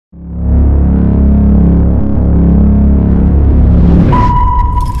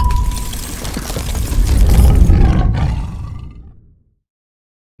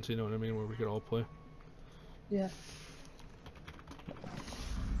play. Yeah.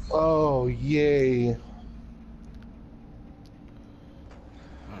 Oh, yay.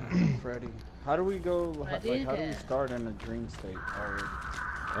 Freddy. How do we go, Freddy like, how do we again. start in a dream state already?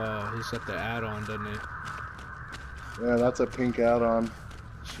 He's got the add-on, doesn't he? Yeah, that's a pink add-on.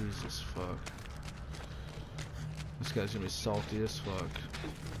 Jesus fuck. This guy's gonna be salty as fuck.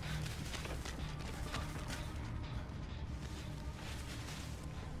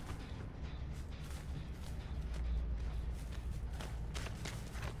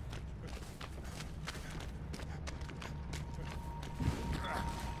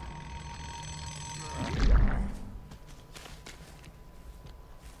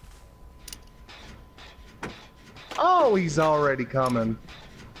 Oh, he's already coming.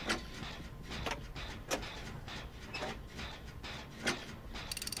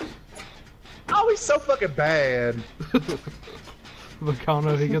 Oh, he's so fucking bad.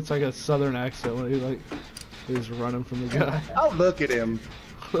 Vakano, he gets like a southern accent when he like he's running from the guy. Oh, look at him.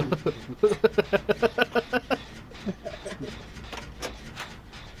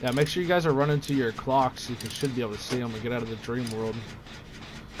 Yeah, make sure you guys are running to your clocks. You should be able to see them and get out of the dream world.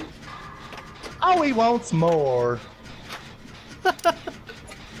 Oh, he wants more.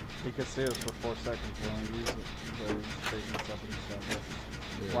 He could see us for 4 seconds when we use it. So he's taking us up and stuff.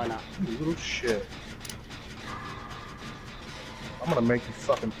 Yeah. Why not? You little shit. I'm gonna make you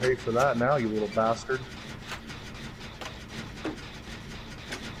fucking pay for that now, you little bastard.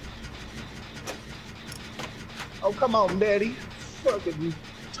 Oh, come on, daddy. Fucking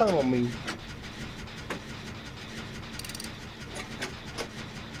tunnel me.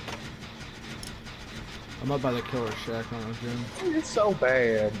 I'm up by the killer shack on the gym. It's so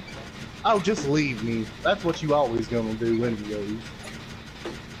bad. Oh, just leave me. That's what you always gonna do anyways.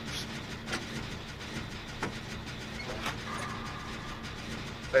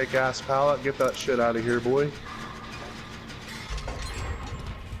 Fake ass pallet, get that shit out of here, boy.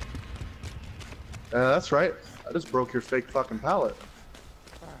 That's right. I just broke your fake fucking pallet.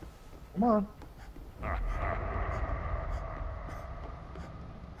 Come on.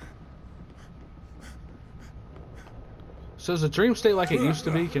 So is the dream state like it used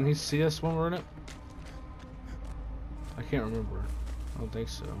to be? Can he see us when we're in it? I can't remember. I don't think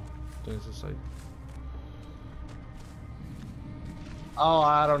so. I think it's just like... Oh,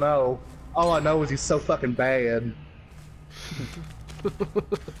 I don't know. All I know is he's so fucking bad.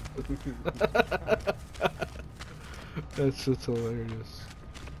 That's just hilarious.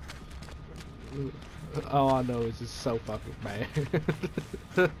 All I know is it's so fucking bad.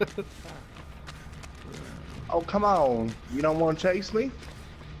 Oh, come on. You don't want to chase me?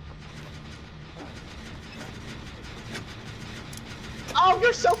 Oh,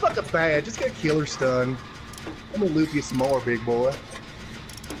 you're so fucking bad. Just get a killer stun. Let me loop you some more, big boy.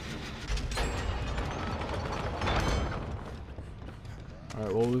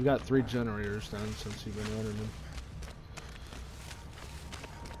 Alright, well we've got 3 generators then since you've been running them.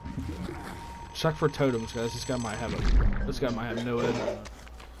 Check for totems, guys. This guy might have no ed.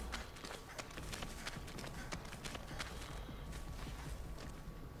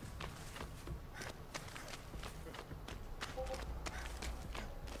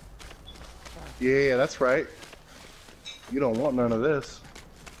 Yeah, that's right. You don't want none of this.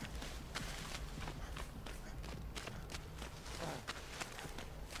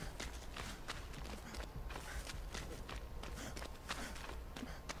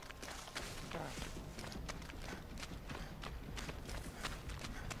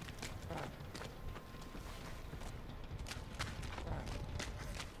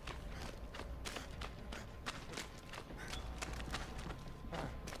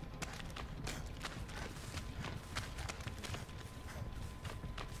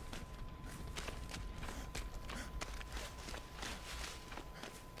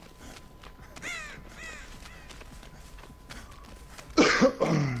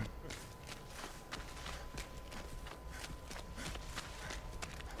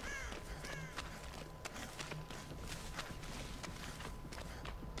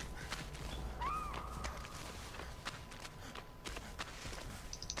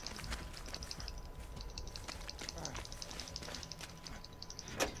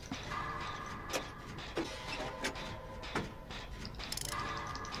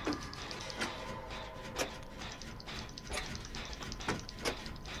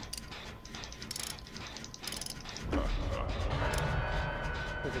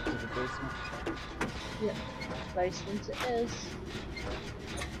 Take it to the basement. Yeah. Basement it is.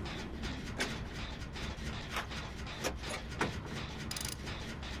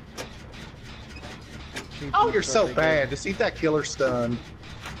 Oh, you're so bad. Just eat that killer stun,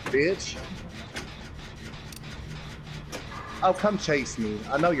 bitch. Oh, come chase me.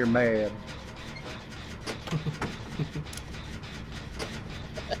 I know you're mad.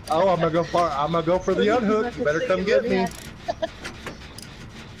 Oh, I'm gonna go for the unhook. You better come get me.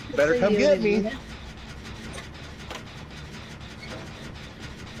 You better come get me.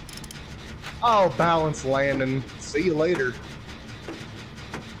 Oh, balance landing. See you later.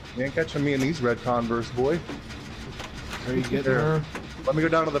 You ain't catching me in these red Converse, boy. Are you getting her? Let me go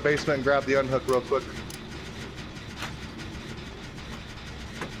down to the basement and grab the unhook real quick.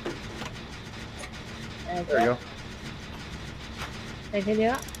 There you go. Taking you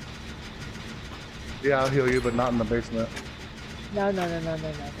up? Yeah, I'll heal you, but not in the basement. No, that's not.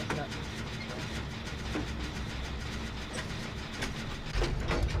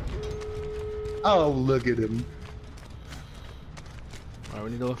 Oh, look at him. Alright,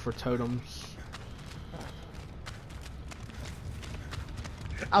 we need to look for totems.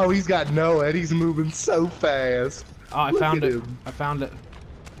 Oh, he's got no head. He's moving so fast. Oh, I Look found at it. him. I found it.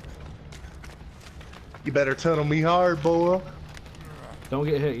 You better tunnel me hard, boy. Don't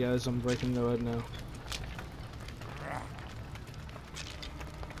get hit, guys. I'm breaking the head now.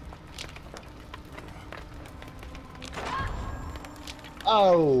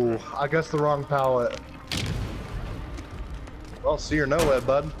 Oh, I guess the wrong pallet. Well, see or no it,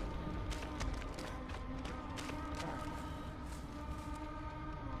 bud.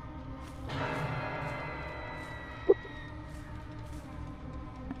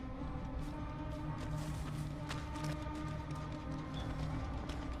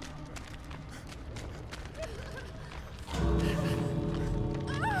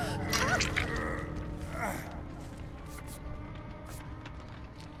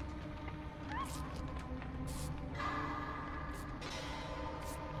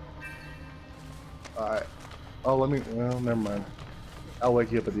 Alright. Oh, let me. Well, never mind. I'll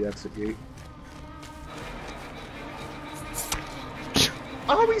wake you up at the exit gate.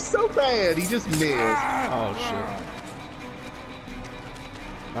 Oh, he's so bad. He just missed. Oh, shit.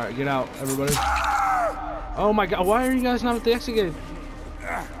 Alright, get out, everybody. Oh my god, why are you guys not at the exit gate?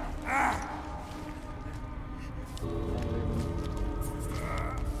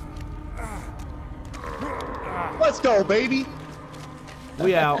 Let's go, baby.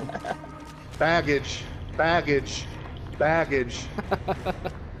 We out. Baggage. Baggage. Baggage.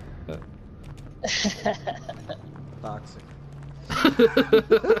 Toxic.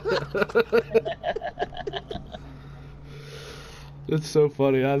 It's so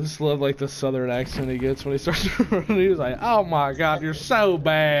funny. I just love like the southern accent he gets when he starts running. He's like, "Oh my god, you're so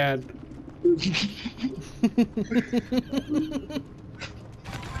bad."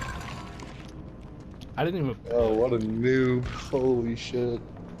 I didn't even. Oh, what a noob. Holy shit.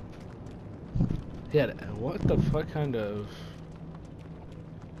 Yeah, what the fuck kind of?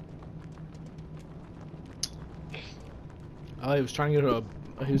 Oh, he was trying to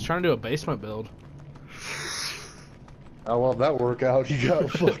get he was trying to do a basement build. I love that workout. You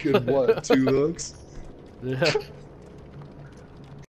got fucking what, 2 hooks? Yeah.